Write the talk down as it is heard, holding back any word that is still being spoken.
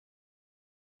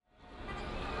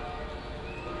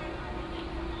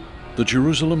The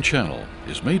Jerusalem Channel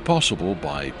is made possible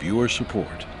by viewer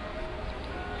support.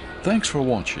 Thanks for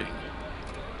watching.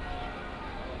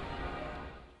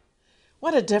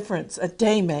 What a difference a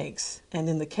day makes, and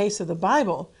in the case of the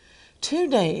Bible, 2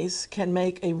 days can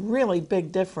make a really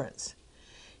big difference.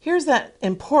 Here's that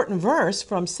important verse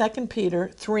from 2 Peter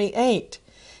 3:8.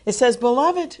 It says,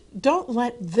 "Beloved, don't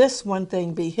let this one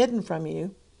thing be hidden from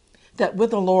you, that with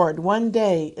the Lord 1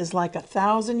 day is like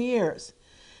 1,000 years,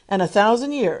 and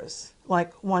 1,000 years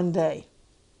like 1 day."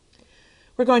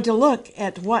 We're going to look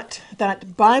at what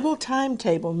that Bible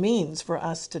timetable means for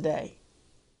us today.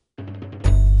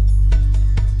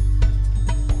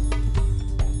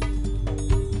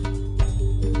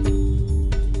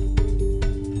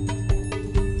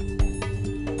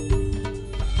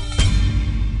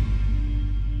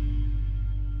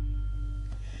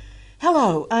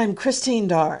 Hello, I'm Christine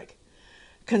Darg.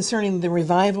 Concerning the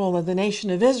revival of the nation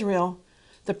of Israel,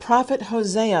 the prophet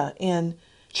Hosea in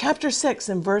chapter 6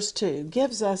 and verse 2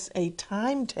 gives us a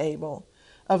timetable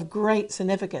of great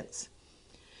significance.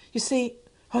 You see,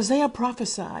 Hosea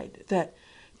prophesied that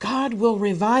God will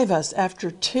revive us after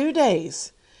 2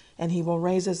 days, and he will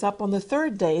raise us up on the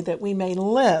 3rd day that we may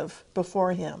live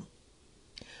before him.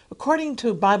 According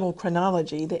to Bible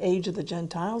chronology, the age of the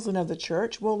Gentiles and of the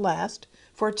church will last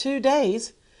for 2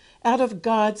 days out of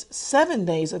God's 7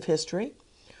 days of history,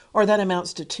 or that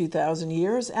amounts to 2,000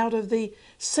 years out of the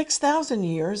 6,000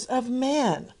 years of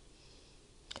man.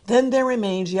 Then there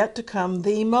remains yet to come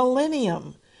the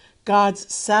millennium,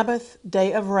 God's Sabbath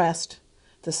day of rest,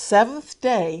 the 7th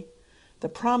day, the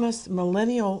promised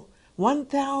millennial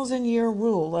 1,000-year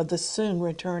rule of the soon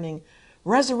returning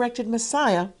resurrected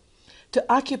Messiah to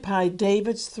occupy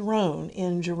David's throne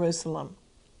in Jerusalem.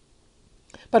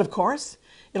 But of course,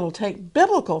 it'll take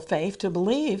biblical faith to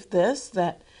believe this,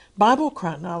 that Bible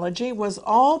chronology was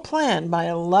all planned by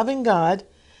a loving God,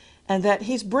 and that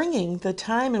he's bringing the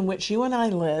time in which you and I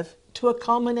live to a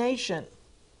culmination.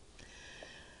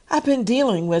 I've been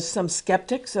dealing with some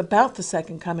skeptics about the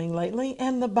second coming lately,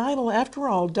 and the Bible, after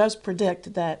all, does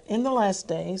predict that in the last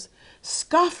days,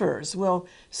 scoffers will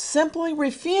simply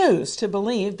refuse to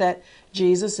believe that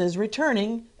Jesus is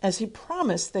returning as he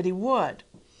promised that he would.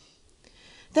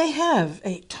 They have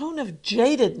a tone of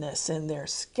jadedness in their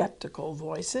skeptical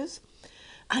voices.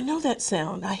 I know that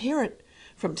sound. I hear it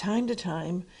from time to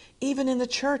time, even in the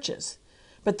churches.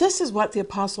 But this is what the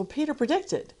Apostle Peter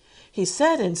predicted. He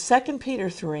said in 2 Peter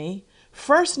 3,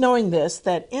 "First knowing this,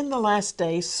 that in the last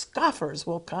days scoffers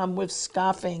will come with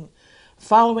scoffing,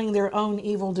 following their own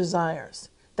evil desires.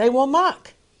 They will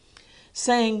mock,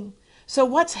 saying, 'So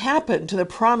what's happened to the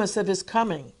promise of his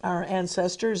coming? Our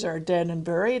ancestors are dead and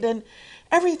buried, and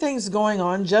everything's going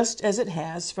on just as it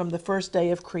has from the first day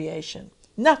of creation.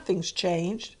 Nothing's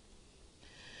changed.'"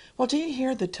 Well, do you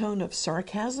hear the tone of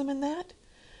sarcasm in that?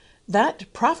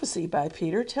 That prophecy by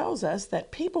Peter tells us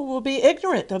that people will be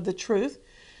ignorant of the truth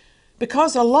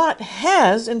because a lot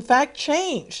has, in fact,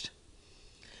 changed.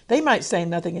 They might say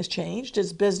nothing has changed,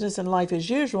 it's business and life as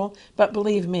usual, but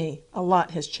believe me, a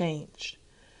lot has changed.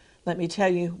 Let me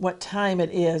tell you what time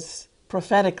it is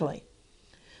prophetically.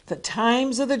 The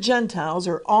times of the Gentiles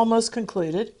are almost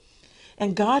concluded,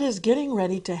 and God is getting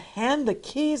ready to hand the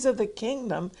keys of the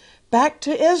kingdom back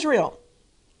to Israel.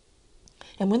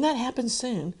 And when that happens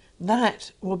soon,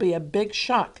 that will be a big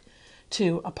shock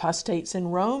to apostates in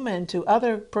Rome and to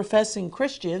other professing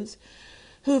Christians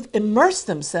who've immersed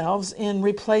themselves in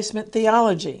replacement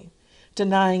theology,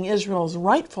 denying Israel's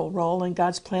rightful role in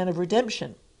God's plan of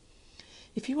redemption.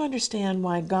 If you understand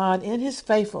why God in his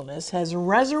faithfulness has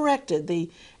resurrected the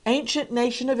ancient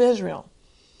nation of Israel,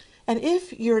 and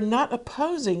if you're not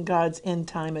opposing God's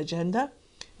end-time agenda,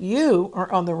 you are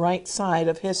on the right side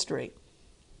of history.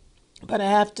 But I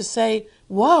have to say,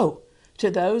 woe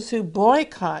to those who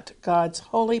boycott God's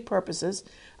holy purposes,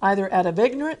 either out of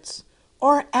ignorance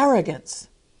or arrogance.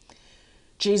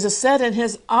 Jesus said in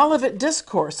his Olivet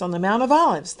Discourse on the Mount of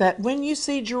Olives that when you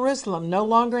see Jerusalem no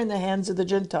longer in the hands of the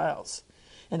Gentiles,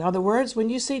 in other words, when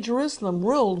you see Jerusalem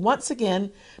ruled once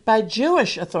again by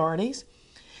Jewish authorities,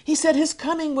 he said his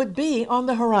coming would be on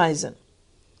the horizon.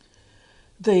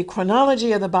 The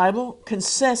chronology of the Bible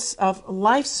consists of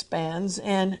lifespans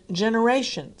and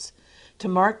generations to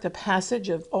mark the passage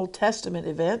of Old Testament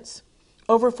events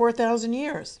over 4,000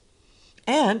 years.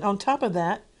 And on top of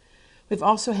that, we've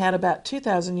also had about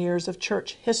 2,000 years of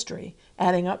church history,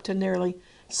 adding up to nearly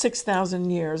 6,000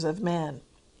 years of man.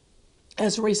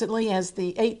 As recently as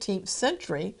the 18th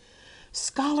century,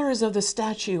 scholars of the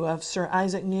statue of Sir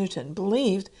Isaac Newton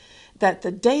believed that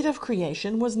the date of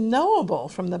creation was knowable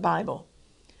from the Bible.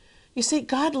 You see,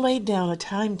 God laid down a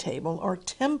timetable or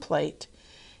template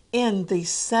in the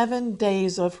 7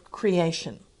 days of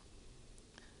creation.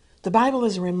 The Bible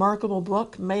is a remarkable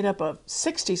book made up of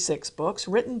 66 books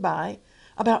written by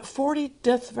about 40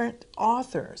 different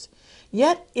authors,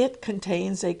 yet it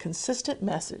contains a consistent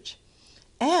message.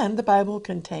 And the Bible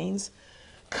contains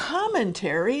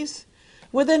commentaries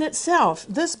within itself.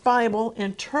 This Bible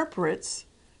interprets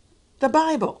the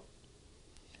Bible.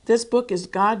 This book is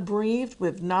God-breathed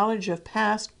with knowledge of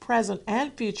past, present,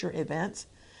 and future events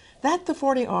that the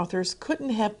 40 authors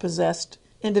couldn't have possessed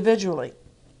individually.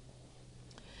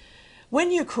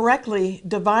 When you correctly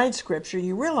divide Scripture,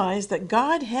 you realize that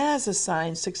God has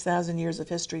assigned 6,000 years of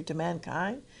history to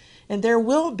mankind, and there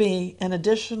will be an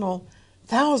additional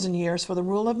 1,000 years for the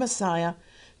rule of Messiah,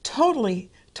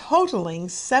 totaling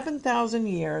 7,000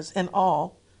 years in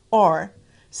all, or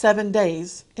 7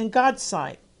 days in God's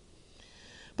sight.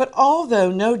 But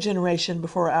although no generation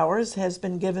before ours has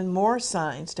been given more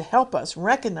signs to help us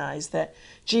recognize that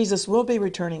Jesus will be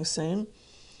returning soon,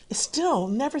 it still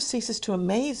never ceases to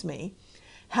amaze me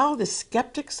how the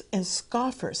skeptics and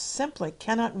scoffers simply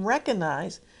cannot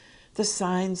recognize the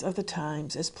signs of the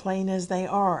times as plain as they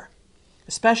are,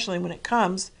 especially when it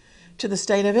comes to the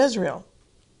state of Israel.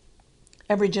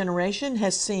 Every generation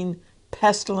has seen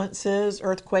pestilences,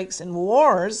 earthquakes, and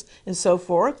wars, and so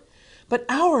forth, but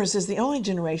ours is the only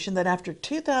generation that after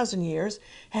 2,000 years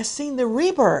has seen the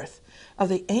rebirth of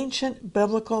the ancient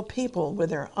biblical people with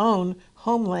their own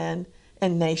homeland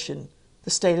and nation, the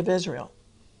state of Israel.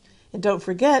 And don't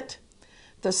forget,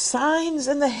 the signs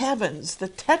in the heavens, the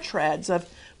tetrads of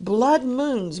blood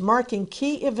moons marking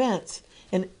key events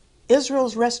in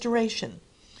Israel's restoration.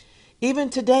 Even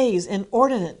today's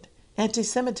inordinate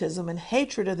anti-Semitism and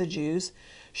hatred of the Jews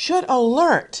should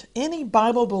alert any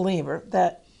Bible believer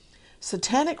that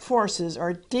satanic forces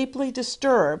are deeply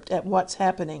disturbed at what's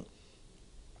happening.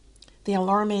 The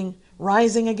alarming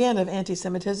rising again of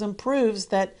anti-Semitism proves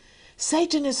that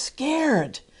Satan is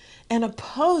scared and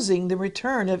opposing the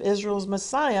return of Israel's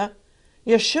Messiah,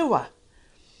 Yeshua.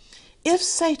 If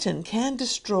Satan can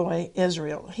destroy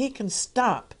Israel, he can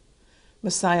stop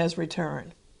Messiah's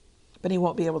return. But he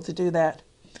won't be able to do that.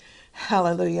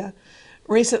 Hallelujah.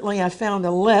 Recently I found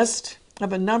a list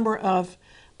of a number of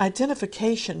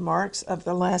identification marks of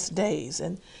the last days,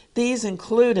 and these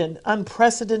included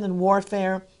unprecedented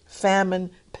warfare,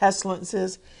 famine,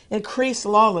 pestilences, increased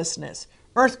lawlessness,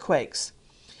 earthquakes,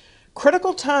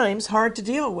 critical times hard to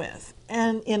deal with,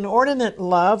 an inordinate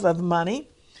love of money,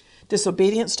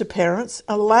 disobedience to parents,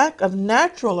 a lack of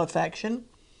natural affection,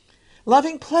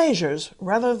 loving pleasures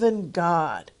rather than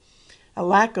God, a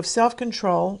lack of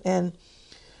self-control, and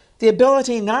the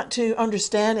ability not to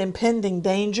understand impending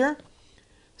danger,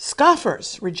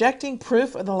 scoffers rejecting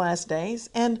proof of the last days,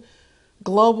 and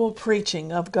global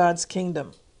preaching of God's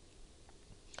kingdom.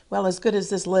 Well, as good as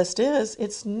this list is,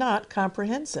 it's not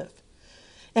comprehensive.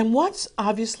 And what's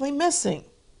obviously missing?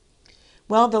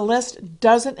 Well, the list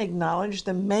doesn't acknowledge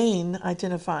the main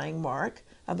identifying mark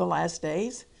of the last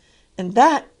days, and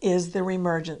that is the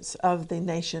reemergence of the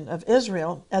nation of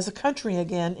Israel as a country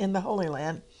again in the Holy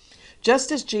Land,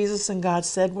 just as Jesus and God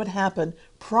said would happen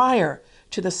prior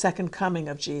to the second coming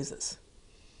of Jesus.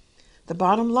 The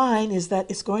bottom line is that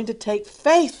it's going to take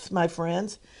faith, my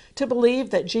friends, to believe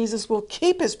that Jesus will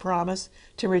keep his promise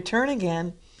to return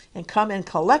again and come and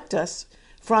collect us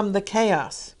from the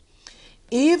chaos.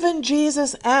 Even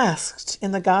Jesus asked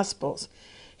in the Gospels,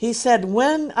 he said,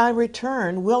 "When I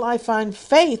return, will I find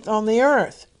faith on the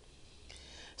earth?"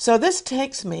 So this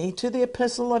takes me to the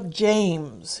epistle of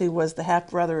James, who was the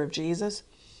half-brother of Jesus.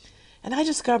 And I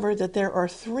discovered that there are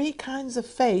 3 kinds of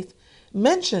faith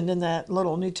mentioned in that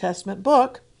little New Testament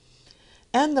book,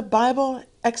 and the Bible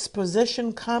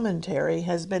exposition commentary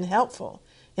has been helpful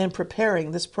in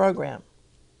preparing this program.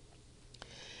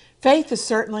 Faith is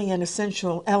certainly an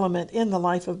essential element in the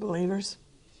life of believers.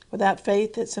 Without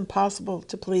faith, it's impossible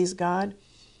to please God.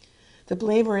 The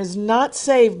believer is not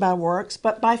saved by works,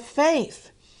 but by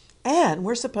faith. And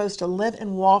we're supposed to live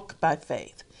and walk by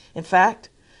faith. In fact,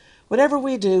 whatever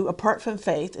we do apart from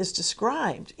faith is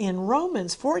described in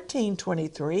Romans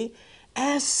 14:23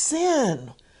 as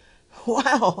sin.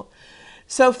 Wow!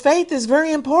 So faith is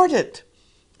very important,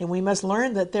 and we must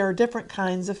learn that there are different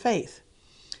kinds of faith.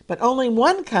 But only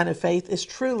one kind of faith is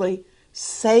truly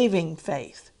saving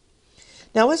faith.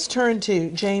 Now let's turn to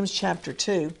James chapter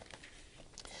 2,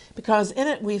 because in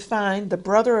it we find the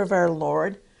brother of our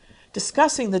Lord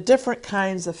discussing the different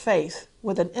kinds of faith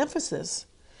with an emphasis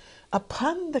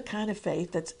upon the kind of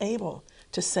faith that's able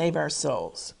to save our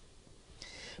souls.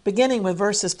 Beginning with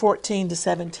verses 14 to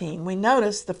 17, we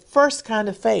notice the first kind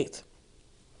of faith.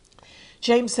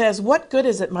 James says, "What good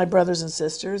is it, my brothers and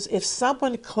sisters, if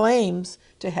someone claims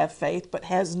to have faith but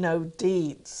has no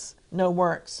deeds, no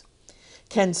works?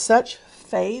 Can such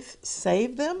faith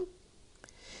save them?"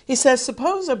 He says,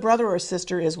 "Suppose a brother or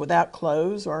sister is without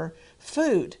clothes or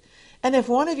food, and if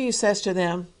one of you says to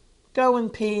them, 'Go in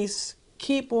peace,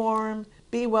 keep warm,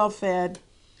 be well fed,'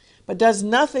 but does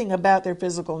nothing about their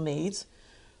physical needs,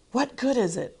 what good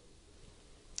is it?"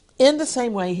 In the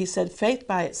same way, he said, faith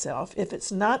by itself, if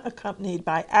it's not accompanied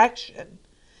by action,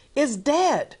 is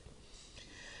dead.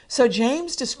 So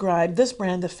James described this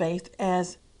brand of faith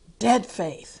as dead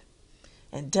faith.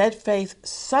 And dead faith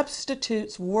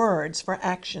substitutes words for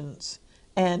actions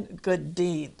and good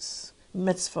deeds,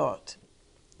 mitzvot.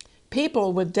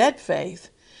 People with dead faith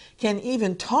can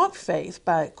even talk faith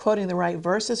by quoting the right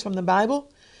verses from the Bible,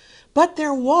 but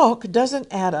their walk doesn't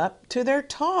add up to their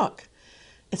talk.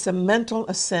 It's a mental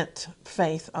assent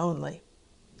faith only.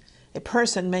 A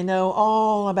person may know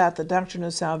all about the doctrine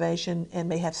of salvation and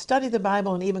may have studied the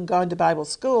Bible and even gone to Bible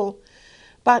school,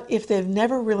 but if they've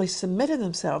never really submitted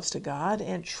themselves to God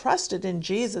and trusted in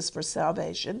Jesus for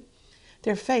salvation,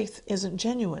 their faith isn't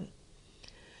genuine.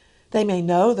 They may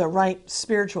know the right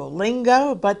spiritual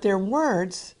lingo, but their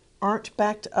words aren't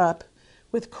backed up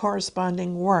with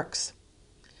corresponding works.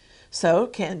 So,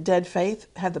 can dead faith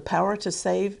have the power to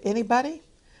save anybody?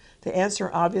 The answer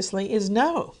obviously is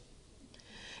no.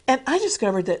 And I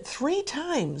discovered that 3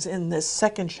 times in this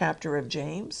second chapter of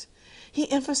James, he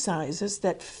emphasizes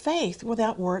that faith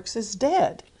without works is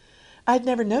dead. I'd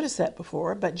never noticed that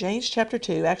before, but James chapter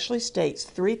 2 actually states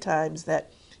 3 times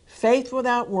that faith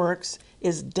without works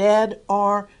is dead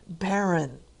or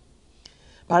barren.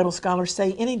 Bible scholars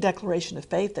say any declaration of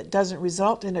faith that doesn't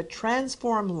result in a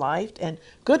transformed life and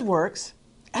good works,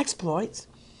 exploits,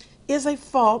 is a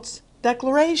false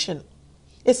declaration.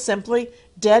 It's simply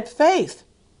dead faith.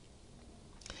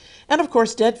 And of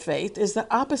course, dead faith is the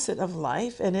opposite of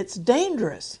life, and it's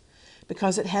dangerous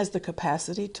because it has the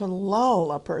capacity to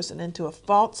lull a person into a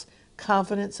false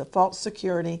confidence, a false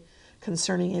security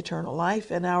concerning eternal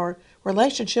life and our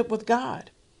relationship with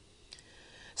God.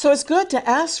 So it's good to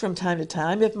ask from time to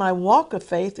time if my walk of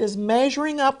faith is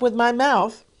measuring up with my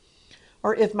mouth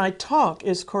or if my talk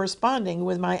is corresponding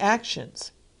with my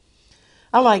actions.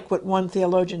 I like what one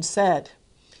theologian said.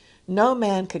 No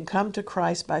man can come to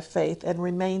Christ by faith and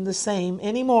remain the same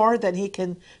any more than he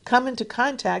can come into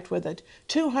contact with a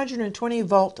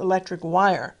 220-volt electric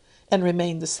wire and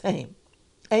remain the same.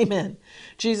 Amen.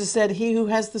 Jesus said, "He who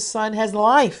has the Son has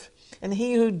life, and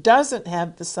he who doesn't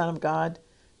have the Son of God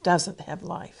doesn't have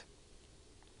life."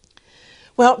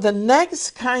 Well, the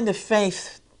next kind of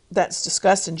faith that's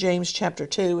discussed in James chapter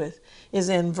 2 is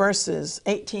in verses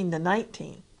 18 to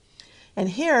 19. And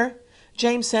here,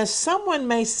 James says, someone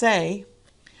may say,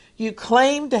 "You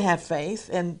claim to have faith,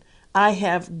 and I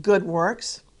have good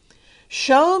works.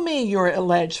 Show me your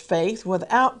alleged faith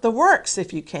without the works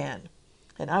if you can,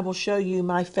 and I will show you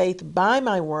my faith by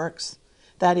my works,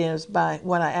 that is, by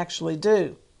what I actually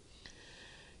do."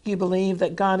 You believe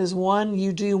that God is one.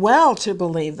 You do well to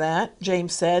believe that.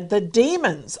 James said, the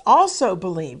demons also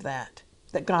believe that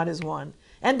God is one,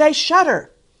 and they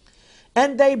shudder.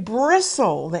 And they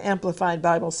bristle, the Amplified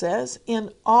Bible says,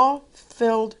 in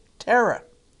awe-filled terror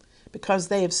because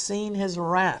they have seen his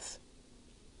wrath.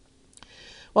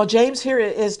 Well, James here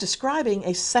is describing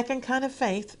a second kind of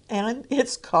faith, and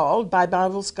it's called, by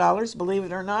Bible scholars, believe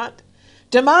it or not,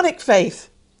 demonic faith.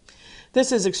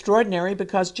 This is extraordinary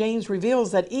because James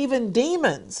reveals that even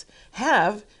demons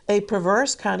have a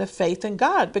perverse kind of faith in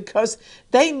God because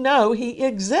they know he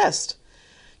exists.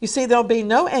 You see, there'll be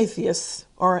no atheists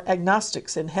or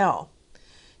agnostics in hell.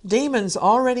 Demons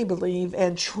already believe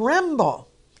and tremble,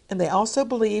 and they also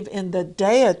believe in the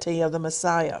deity of the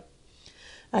Messiah.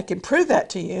 I can prove that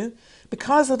to you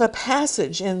because of a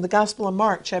passage in the Gospel of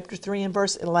Mark, chapter 3 and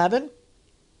verse 11,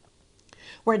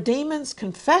 where demons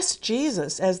confess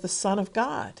Jesus as the Son of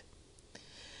God.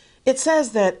 It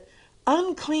says that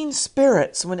unclean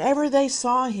spirits, whenever they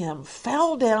saw him,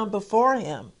 fell down before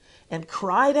him and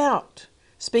cried out,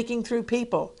 speaking through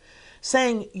people,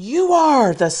 saying, "You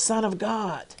are the Son of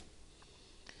God."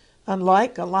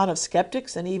 Unlike a lot of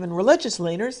skeptics and even religious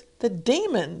leaders, the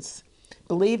demons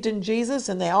believed in Jesus,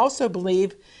 and they also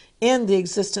believe in the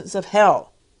existence of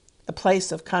hell, a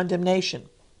place of condemnation.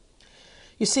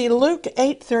 You see, Luke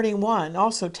 8:31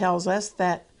 also tells us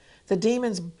that the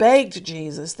demons begged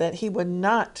Jesus that he would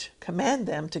not command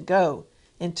them to go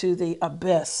into the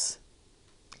abyss.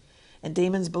 And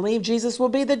demons believe Jesus will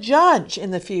be the judge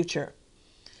in the future.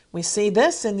 We see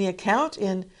this in the account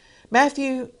in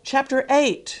Matthew chapter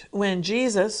 8, when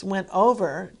Jesus went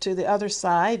over to the other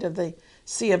side of the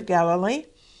Sea of Galilee.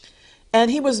 And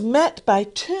he was met by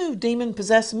two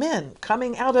demon-possessed men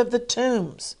coming out of the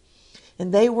tombs.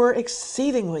 And they were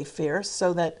exceedingly fierce,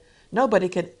 so that nobody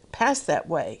could pass that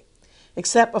way.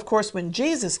 Except, of course, when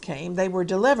Jesus came, they were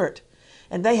delivered.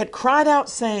 And they had cried out,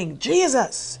 saying,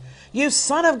 "Jesus, you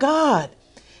Son of God,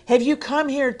 have you come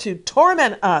here to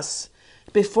torment us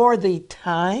before the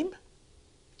time?"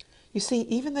 You see,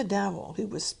 even the devil who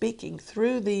was speaking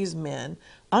through these men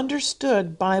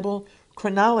understood Bible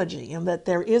chronology and that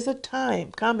there is a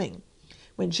time coming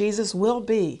when Jesus will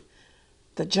be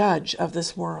the judge of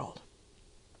this world.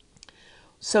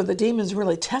 So the demons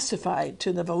really testified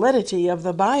to the validity of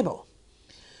the Bible.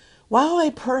 While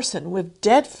a person with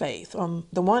dead faith, on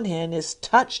the one hand, is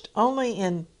touched only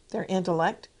in their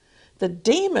intellect, the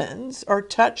demons are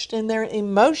touched in their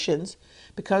emotions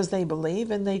because they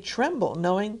believe and they tremble,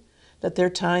 knowing that their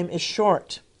time is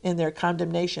short and their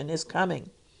condemnation is coming.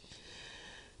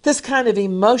 This kind of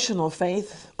emotional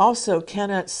faith also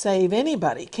cannot save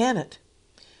anybody, can it?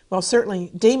 Well,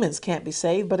 certainly demons can't be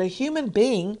saved, but a human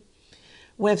being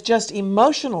with just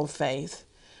emotional faith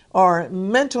or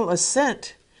mental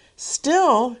assent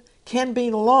still can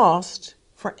be lost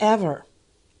forever.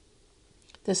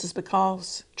 This is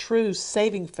because true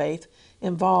saving faith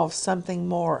involves something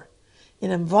more.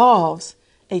 It involves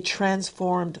a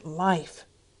transformed life.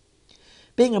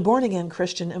 Being a born-again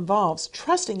Christian involves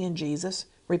trusting in Jesus,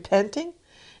 repenting,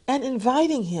 and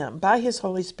inviting him by his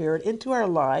Holy Spirit into our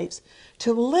lives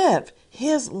to live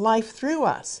his life through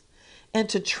us and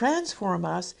to transform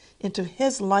us into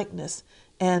his likeness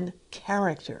and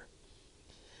character.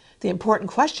 The important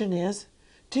question is,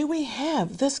 do we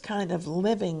have this kind of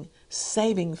living,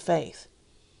 saving faith?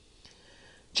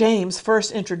 James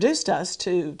first introduced us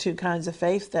to two kinds of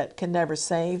faith that can never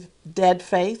save: dead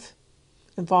faith,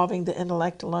 involving the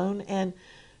intellect alone, and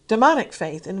demonic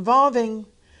faith, involving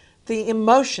the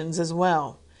emotions as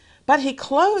well. But he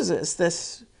closes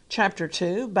this chapter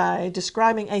 2 by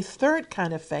describing a third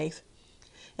kind of faith,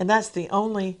 and that's the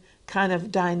only kind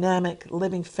of dynamic,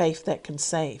 living faith that can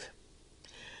save.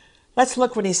 Let's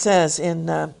look what he says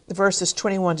in verses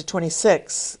 21 to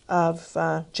 26 of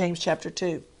James chapter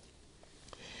 2.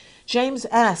 James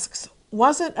asks,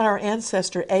 wasn't our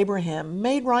ancestor Abraham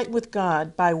made right with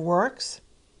God by works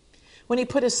when he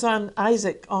put his son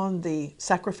Isaac on the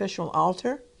sacrificial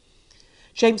altar?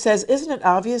 James says, isn't it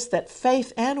obvious that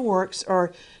faith and works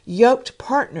are yoked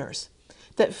partners,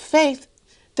 that faith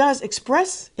does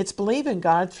express its belief in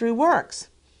God through works,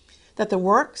 that the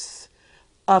works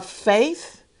of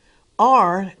faith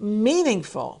are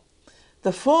meaningful?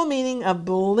 The full meaning of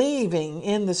believing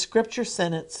in the scripture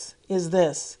sentence is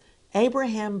this: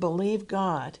 Abraham believed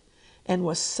God and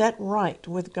was set right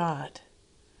with God.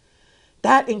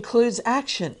 That includes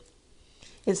action.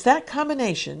 It's that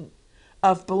combination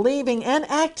of believing and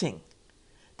acting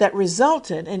that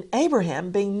resulted in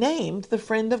Abraham being named the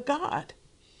friend of God.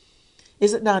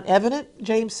 Is it not evident,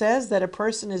 James says, that a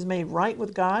person is made right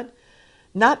with God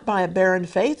not by a barren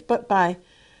faith, but by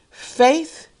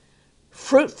faith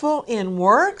fruitful in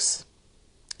works?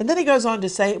 And then he goes on to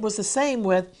say it was the same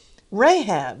with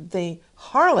Rahab, the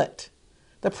harlot,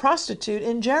 the prostitute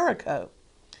in Jericho.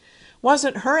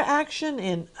 Wasn't her action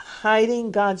in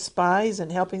hiding God's spies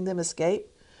and helping them escape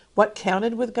what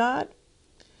counted with God?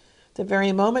 The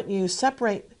very moment you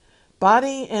separate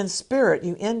body and spirit,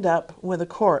 you end up with a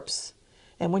corpse.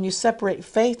 And when you separate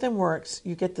faith and works,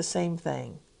 you get the same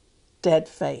thing: dead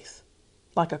faith,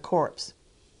 like a corpse.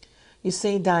 You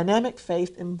see, dynamic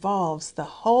faith involves the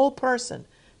whole person,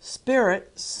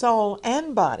 spirit, soul,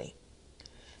 and body.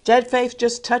 Dead faith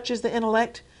just touches the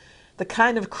intellect. The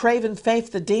kind of craven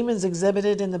faith the demons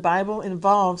exhibited in the Bible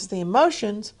involves the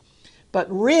emotions,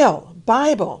 but real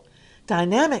Bible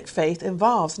dynamic faith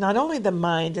involves not only the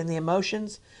mind and the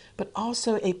emotions, but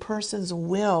also a person's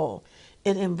will.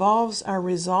 It involves our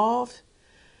resolve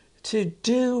to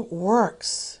do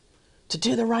works, to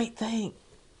do the right thing,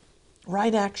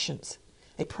 right actions.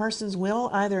 A person's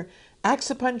will either acts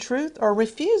upon truth or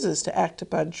refuses to act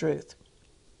upon truth.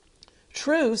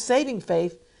 True saving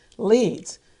faith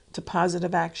leads to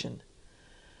positive action.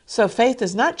 So faith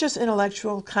is not just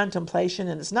intellectual contemplation,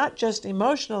 and it's not just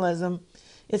emotionalism.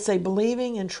 It's a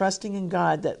believing and trusting in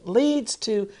God that leads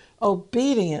to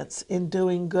obedience in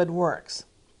doing good works.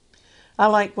 I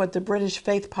like what the British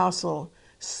faith apostle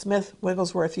Smith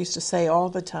Wigglesworth used to say all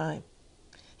the time.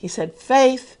 He said,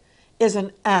 faith is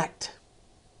an act.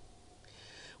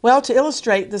 Well, to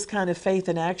illustrate this kind of faith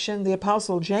in action, the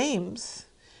apostle James,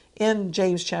 in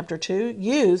James chapter 2,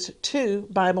 used two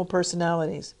Bible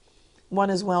personalities. One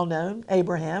is well known,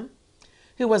 Abraham,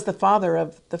 who was the father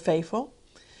of the faithful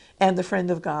and the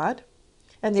friend of God.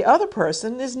 And the other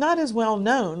person is not as well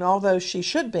known, although she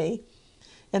should be,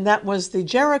 and that was the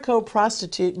Jericho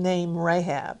prostitute named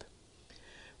Rahab.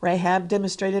 Rahab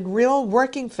demonstrated real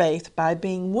working faith by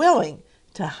being willing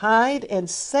to hide and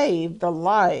save the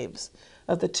lives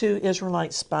of the 2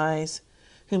 Israelite spies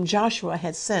whom Joshua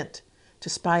had sent to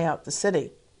spy out the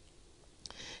city.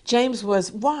 James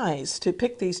was wise to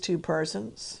pick these 2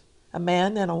 persons, a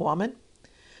man and a woman,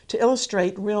 to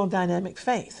illustrate real dynamic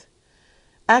faith.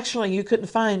 Actually, you couldn't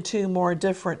find 2 more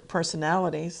different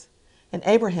personalities, and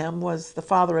Abraham was the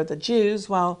father of the Jews,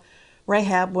 while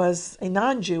Rahab was a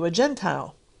non-Jew, a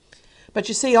Gentile. But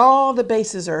you see, all the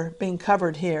bases are being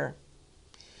covered here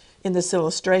in this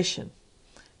illustration.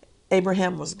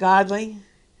 Abraham was godly,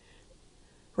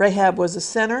 Rahab was a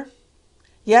sinner,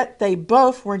 yet they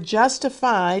both were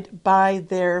justified by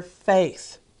their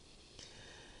faith.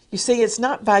 You see, it's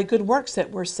not by good works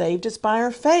that we're saved, it's by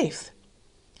our faith.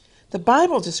 The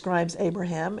Bible describes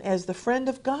Abraham as the friend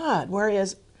of God,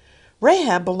 whereas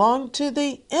Rahab belonged to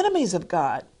the enemies of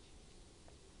God.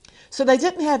 So they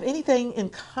didn't have anything in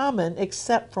common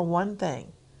except for one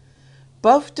thing.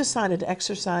 Both decided to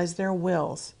exercise their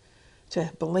wills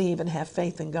to believe and have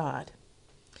faith in God.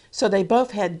 So they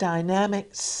both had dynamic,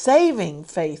 saving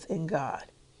faith in God.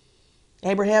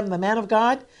 Abraham, the man of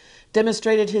God,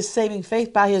 demonstrated his saving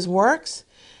faith by his works,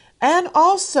 and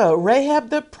also Rahab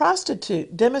the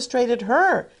prostitute demonstrated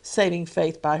her saving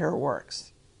faith by her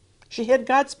works. She hid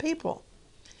God's people.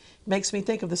 It makes me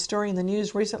think of the story in the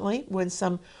news recently when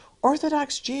some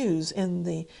Orthodox Jews in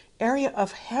the area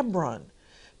of Hebron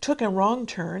took a wrong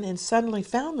turn and suddenly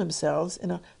found themselves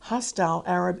in a hostile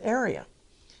Arab area.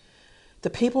 The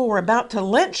people were about to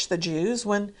lynch the Jews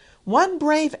when one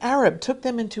brave Arab took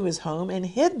them into his home and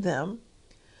hid them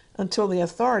until the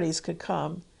authorities could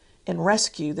come and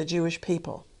rescue the Jewish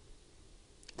people.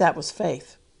 That was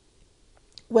faith.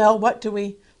 Well, what do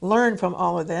we learn from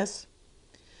all of this?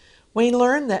 We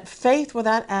learn that faith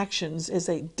without actions is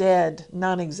a dead,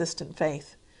 non-existent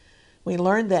faith. We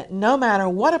learn that no matter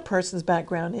what a person's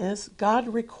background is,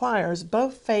 God requires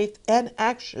both faith and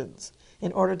actions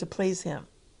in order to please Him.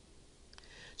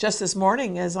 Just this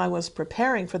morning, as I was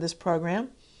preparing for this program,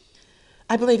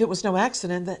 I believe it was no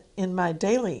accident that in my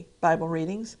daily Bible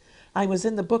readings, I was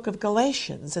in the book of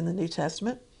Galatians in the New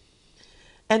Testament.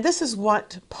 And this is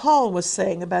what Paul was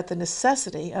saying about the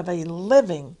necessity of a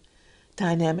living,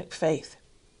 dynamic faith.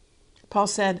 Paul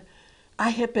said, I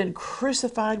have been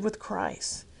crucified with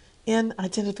Christ in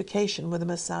identification with the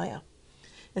Messiah.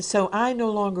 And so I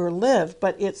no longer live,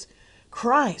 but it's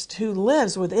Christ who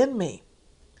lives within me.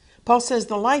 Paul says,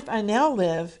 the life I now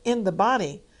live in the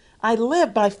body, I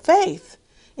live by faith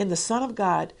in the Son of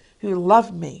God who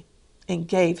loved me and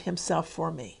gave himself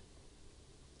for me.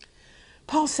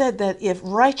 Paul said that if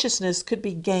righteousness could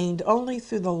be gained only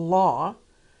through the law,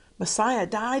 Messiah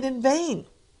died in vain.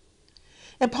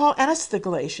 And Paul asked the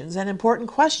Galatians an important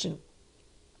question.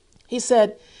 He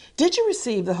said, did you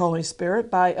receive the Holy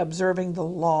Spirit by observing the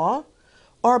law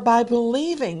or by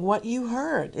believing what you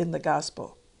heard in the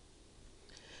gospel?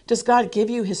 Does God give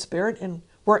you His Spirit and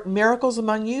work miracles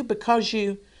among you because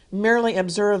you merely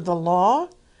observed the law?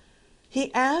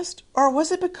 He asked, or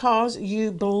was it because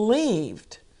you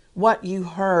believed what you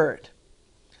heard?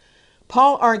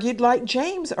 Paul argued like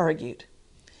James argued.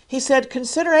 He said,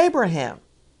 consider Abraham.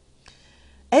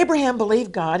 Abraham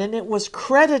believed God and it was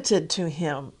credited to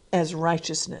him as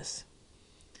righteousness.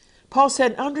 Paul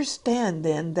said, understand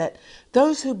then that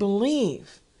those who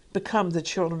believe become the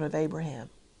children of Abraham.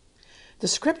 The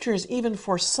scriptures even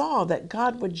foresaw that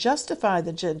God would justify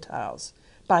the Gentiles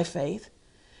by faith.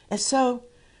 And so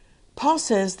Paul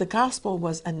says the gospel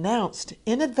was announced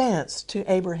in advance to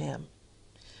Abraham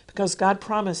because God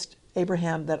promised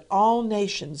Abraham that all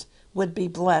nations would be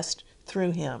blessed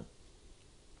through him.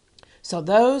 So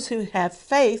those who have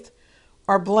faith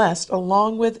are blessed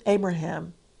along with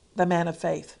Abraham, the man of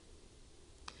faith.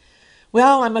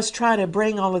 Well, I must try to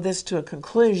bring all of this to a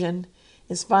conclusion.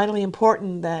 It's vitally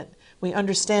important that we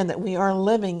understand that we are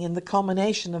living in the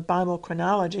culmination of Bible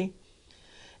chronology,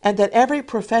 and that every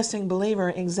professing believer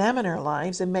examine our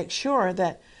lives and make sure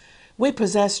that we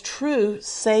possess true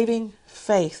saving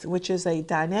faith, which is a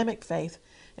dynamic faith,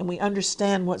 and we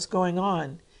understand what's going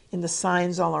on in the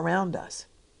signs all around us.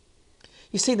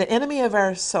 You see, the enemy of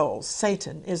our souls,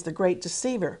 Satan, is the great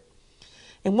deceiver.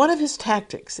 And one of his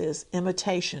tactics is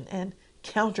imitation and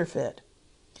counterfeit.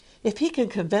 If he can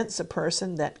convince a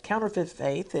person that counterfeit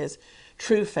faith is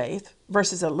true faith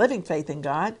versus a living faith in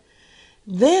God,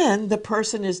 then the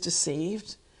person is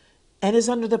deceived and is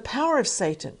under the power of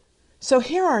Satan. So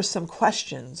here are some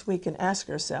questions we can ask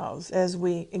ourselves as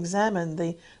we examine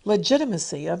the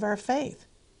legitimacy of our faith.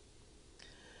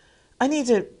 I need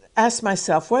to ask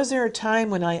myself, was there a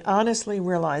time when I honestly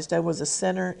realized I was a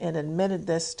sinner and admitted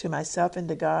this to myself and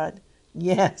to God?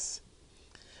 Yes.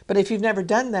 But if you've never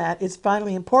done that, it's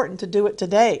vitally important to do it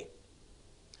today.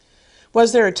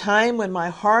 Was there a time when my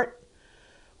heart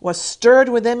was stirred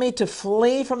within me to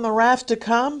flee from the wrath to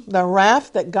come, the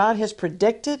wrath that God has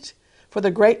predicted for the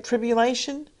great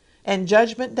tribulation and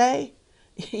judgment day?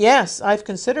 Yes, I've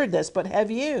considered this, but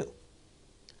have you?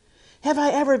 Have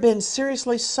I ever been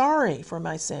seriously sorry for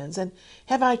my sins? And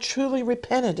have I truly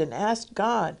repented and asked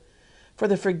God for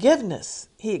the forgiveness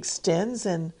He extends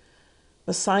in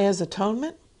Messiah's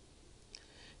atonement?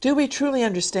 Do we truly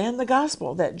understand the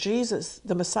gospel that Jesus,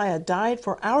 the Messiah, died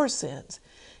for our sins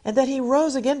and that He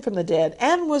rose again from the dead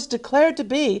and was declared to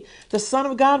be the Son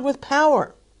of God with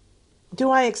power?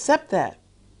 Do I accept that?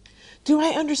 Do I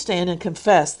understand and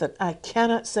confess that I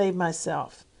cannot save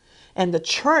myself? And the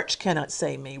church cannot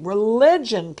save me.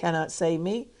 Religion cannot save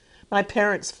me. My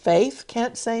parents' faith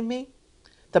can't save me.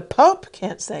 The Pope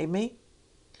can't save me.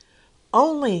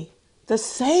 Only the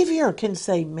Savior can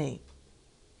save me.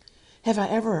 Have I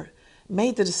ever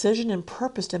made the decision and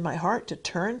purposed in my heart to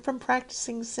turn from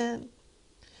practicing sin?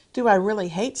 Do I really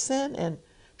hate sin and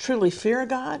truly fear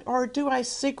God? Or do I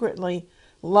secretly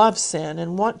love sin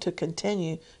and want to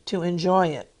continue to enjoy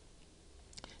it?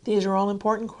 These are all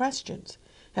important questions.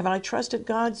 Have I trusted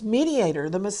God's mediator,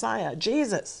 the Messiah,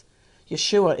 Jesus?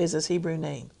 Yeshua is His Hebrew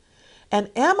name. And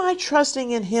am I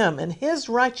trusting in Him and His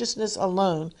righteousness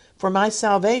alone for my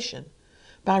salvation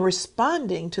by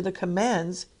responding to the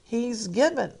commands He's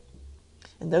given?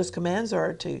 And those commands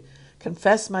are to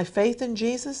confess my faith in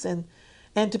Jesus and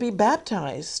to be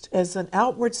baptized as an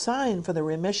outward sign for the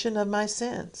remission of my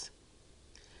sins.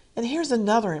 And here's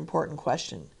another important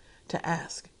question to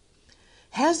ask.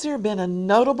 Has there been a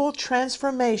notable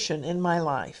transformation in my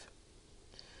life?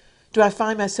 Do I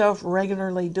find myself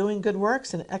regularly doing good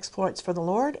works and exploits for the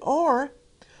Lord? Or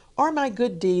are my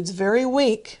good deeds very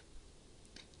weak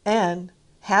and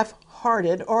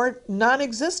half-hearted or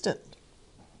non-existent?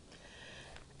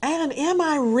 And am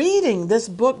I reading this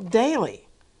book daily,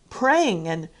 praying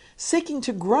and seeking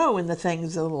to grow in the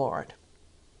things of the Lord?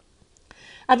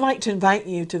 I'd like to invite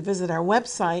you to visit our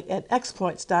website at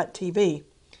exploits.tv,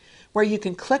 where you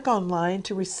can click online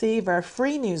to receive our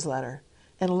free newsletter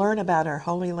and learn about our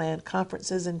Holy Land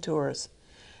conferences and tours.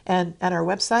 And at our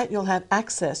website, you'll have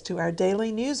access to our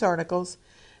daily news articles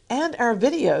and our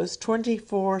videos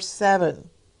 24/7.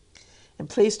 And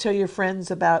please tell your friends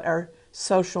about our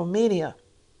social media.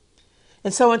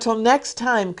 And so until next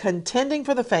time, contending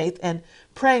for the faith and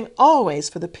praying always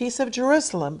for the peace of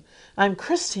Jerusalem, I'm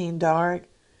Christine Darg.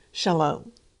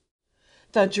 Shalom.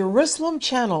 The Jerusalem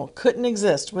Channel couldn't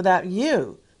exist without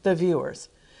you, the viewers,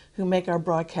 who make our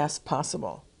broadcast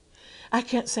possible. I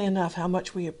can't say enough how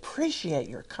much we appreciate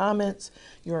your comments,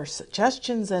 your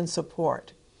suggestions, and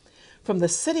support. From the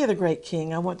city of the great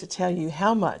King, I want to tell you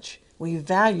how much we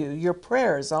value your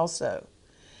prayers also.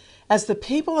 As the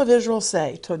people of Israel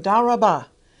say, Todah Rabbah,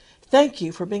 thank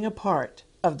you for being a part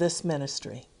of this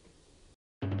ministry.